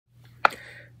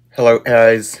Hello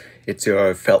guys, it's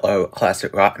your fellow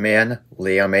classic rock man,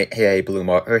 Liam aka Blue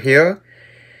Marker here,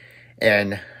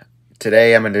 and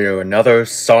today I'm going to do another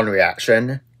song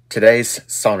reaction. Today's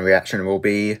song reaction will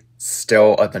be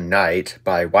Still of the Night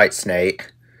by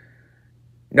Whitesnake.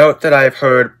 Note that I've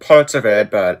heard parts of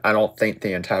it, but I don't think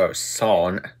the entire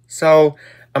song, so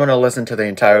I'm going to listen to the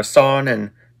entire song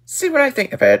and see what I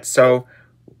think of it. So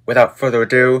without further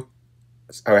ado,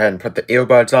 let's go ahead and put the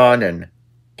earbuds on and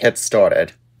get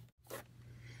started.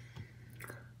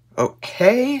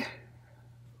 Okay,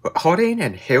 recording,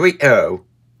 and here we go.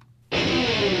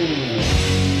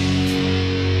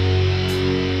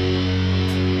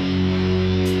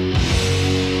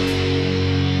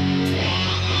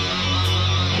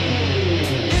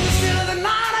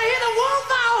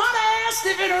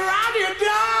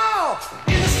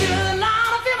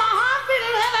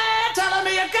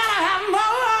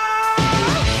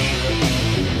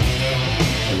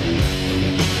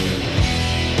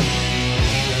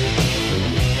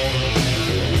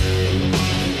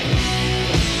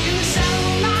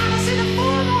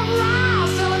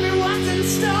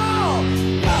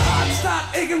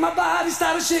 My body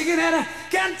started shaking and I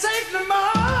can't take no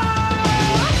more.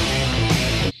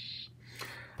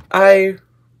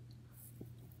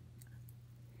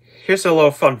 Here's a little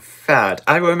fun fact.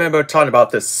 I remember talking about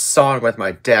this song with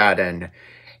my dad, and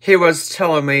he was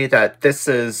telling me that this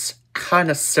is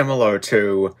kind of similar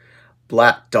to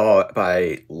Black Dog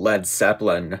by Led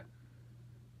Zeppelin,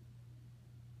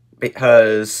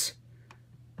 because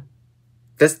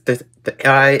the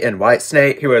guy in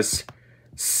Whitesnake, he was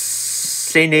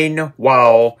singing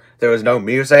while there was no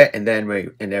music, and then we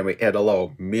had a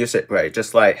little music break,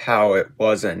 just like how it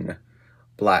was in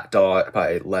Black Dog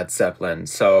by Led Zeppelin.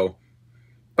 So,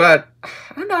 but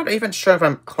I'm not even sure if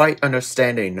I'm quite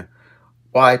understanding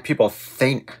why people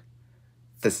think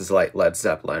this is like Led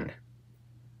Zeppelin.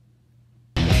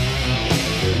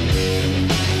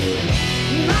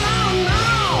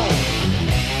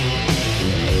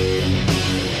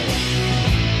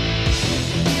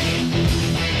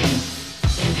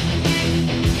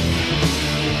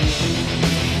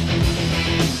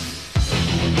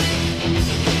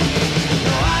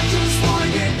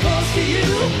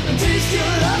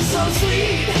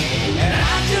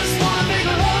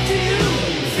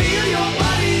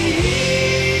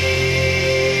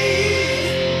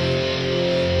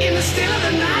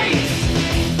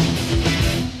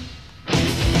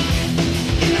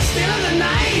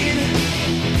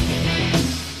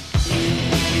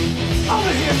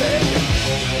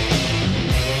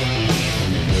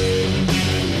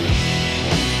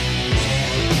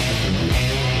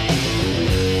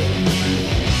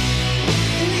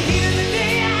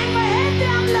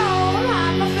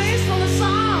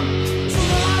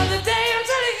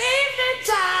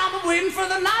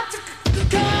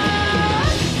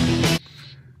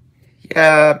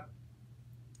 Yeah,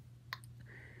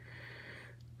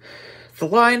 the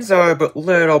lines are a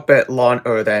little bit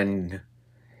longer than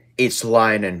each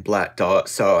line in Black Dog,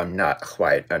 so I'm not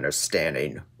quite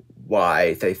understanding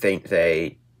why they think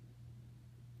they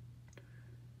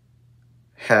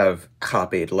have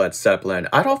copied Led Zeppelin.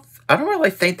 I don't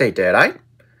really think they did.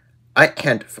 I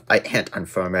can't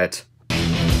confirm it.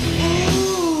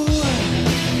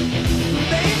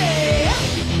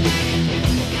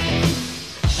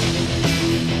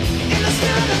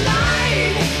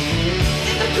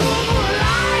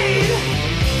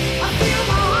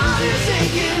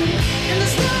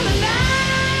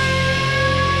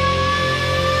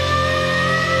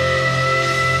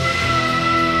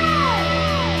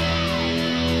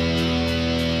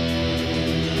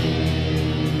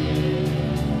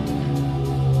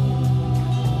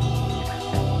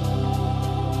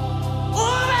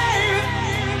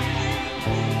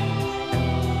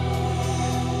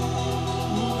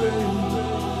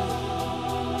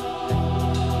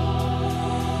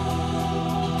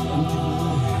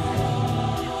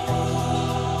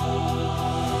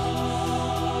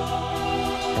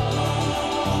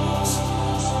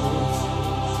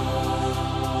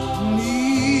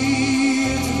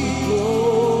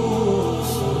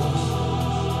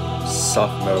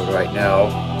 Soft mode right now.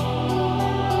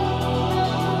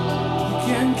 You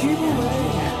can't keep away.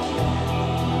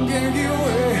 Can't get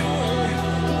away.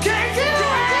 Can't get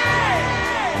away.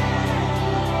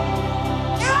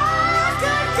 You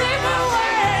can't keep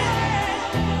away.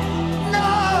 No.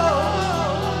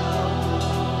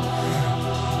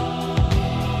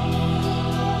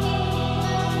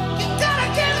 You gotta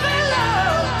give me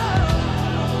love.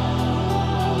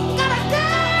 Gotta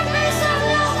give me some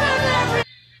love and every.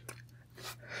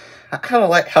 I kind of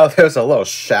like how there's a little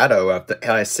shadow of the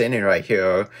guy sitting right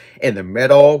here in the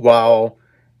middle, while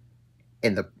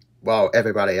in the while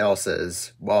everybody else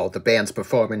is while the band's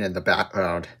performing in the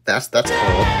background. That's cool.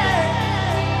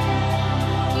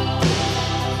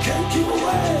 Can't keep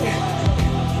away.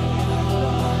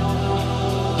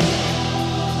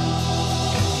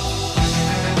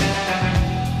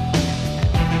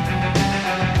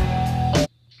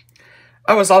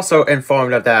 I was also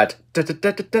informed of that.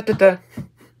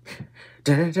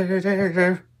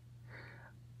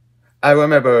 I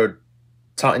remember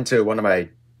talking to one of my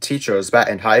teachers back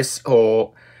in high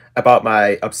school about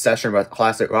my obsession with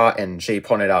classic rock, and she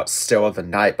pointed out Still of the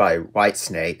Night by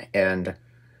Whitesnake, and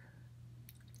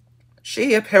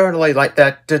she apparently liked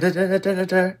that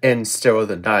in Still of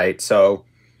the Night, so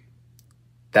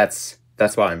that's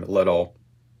why I'm a little...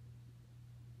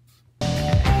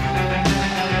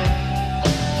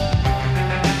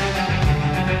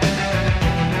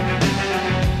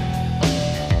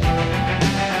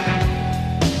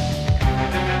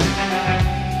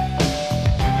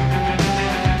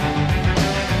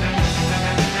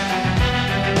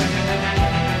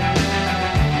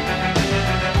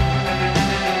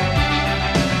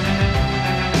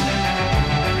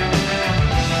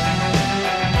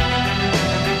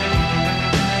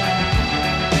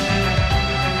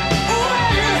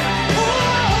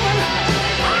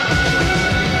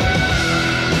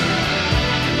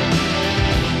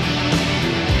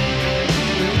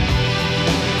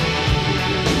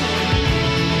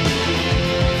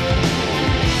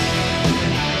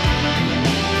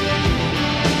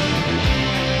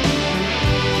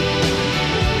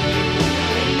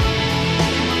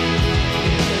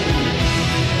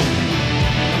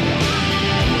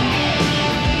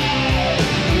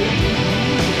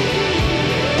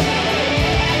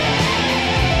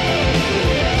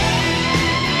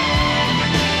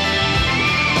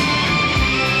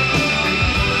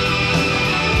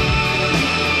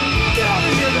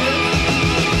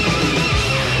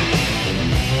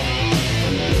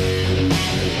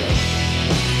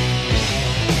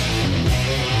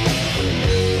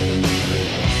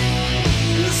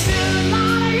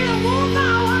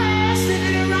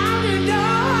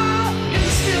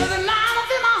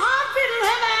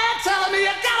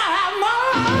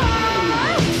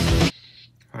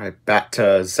 Alright, back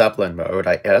to Zeppelin mode,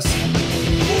 I guess.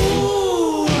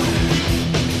 Ooh,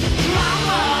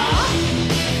 mama.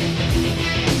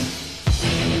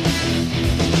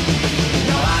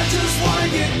 No, I just wanna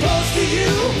get close to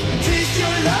you, taste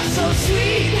your love so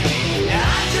sweet. And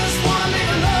I just wanna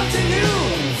make love to you,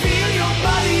 feel your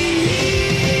body heat.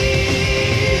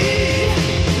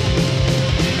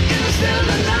 In the still of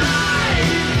the night.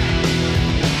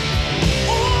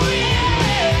 Ooh, yeah.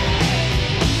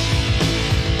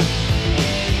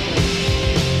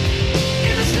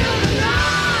 In the still of the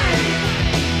night,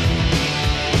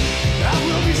 I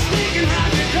will be sneaking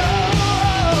hide to go.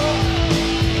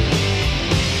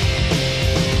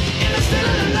 In the still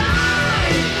of the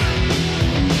night,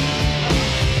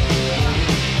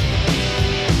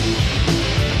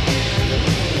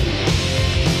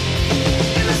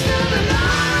 in the still of the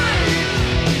night,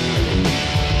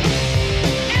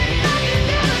 ain't nothing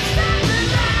gonna stop me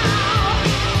now.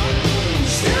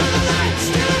 Still of the night,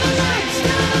 still of the night,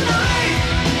 still of the night.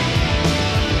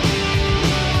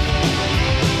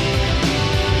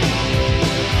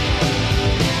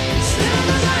 Still of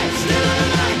the night, still of the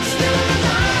night, still of the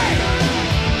night.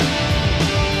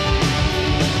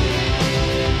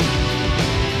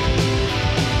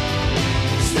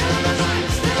 Still of the night,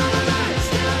 still of the night,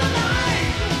 still of the night. Still of the night, still of the night.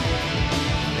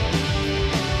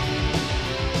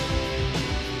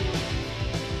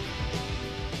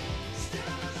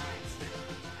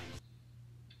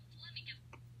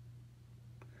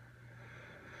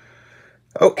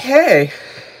 Okay.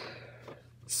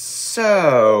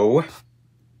 So...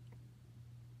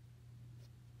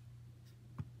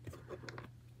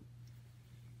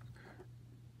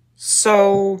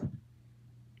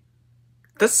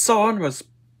 this song was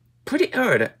pretty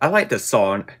good. I like this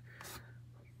song.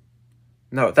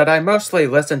 Note that I mostly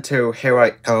listen to Here I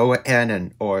Go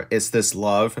and or Is This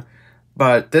Love,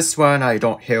 but this one I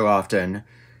don't hear often.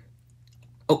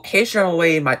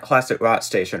 Occasionally, my classic rock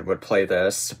station would play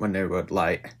this when they would,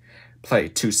 like, play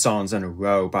 2 songs in a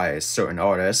row by a certain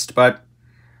artist, but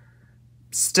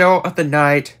Still of the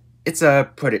Night, it's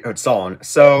a pretty good song.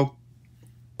 So,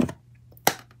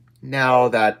 now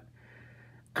that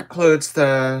concludes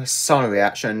the song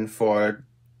reaction for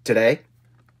today.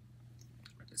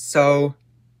 So,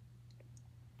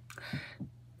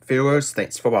 viewers,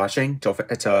 thanks for watching. Don't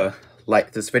forget to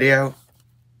like this video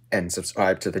and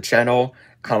subscribe to the channel.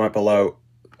 Comment below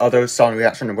other song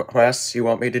reaction requests you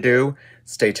want me to do.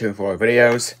 Stay tuned for more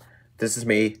videos. This is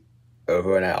me,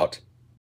 over and out.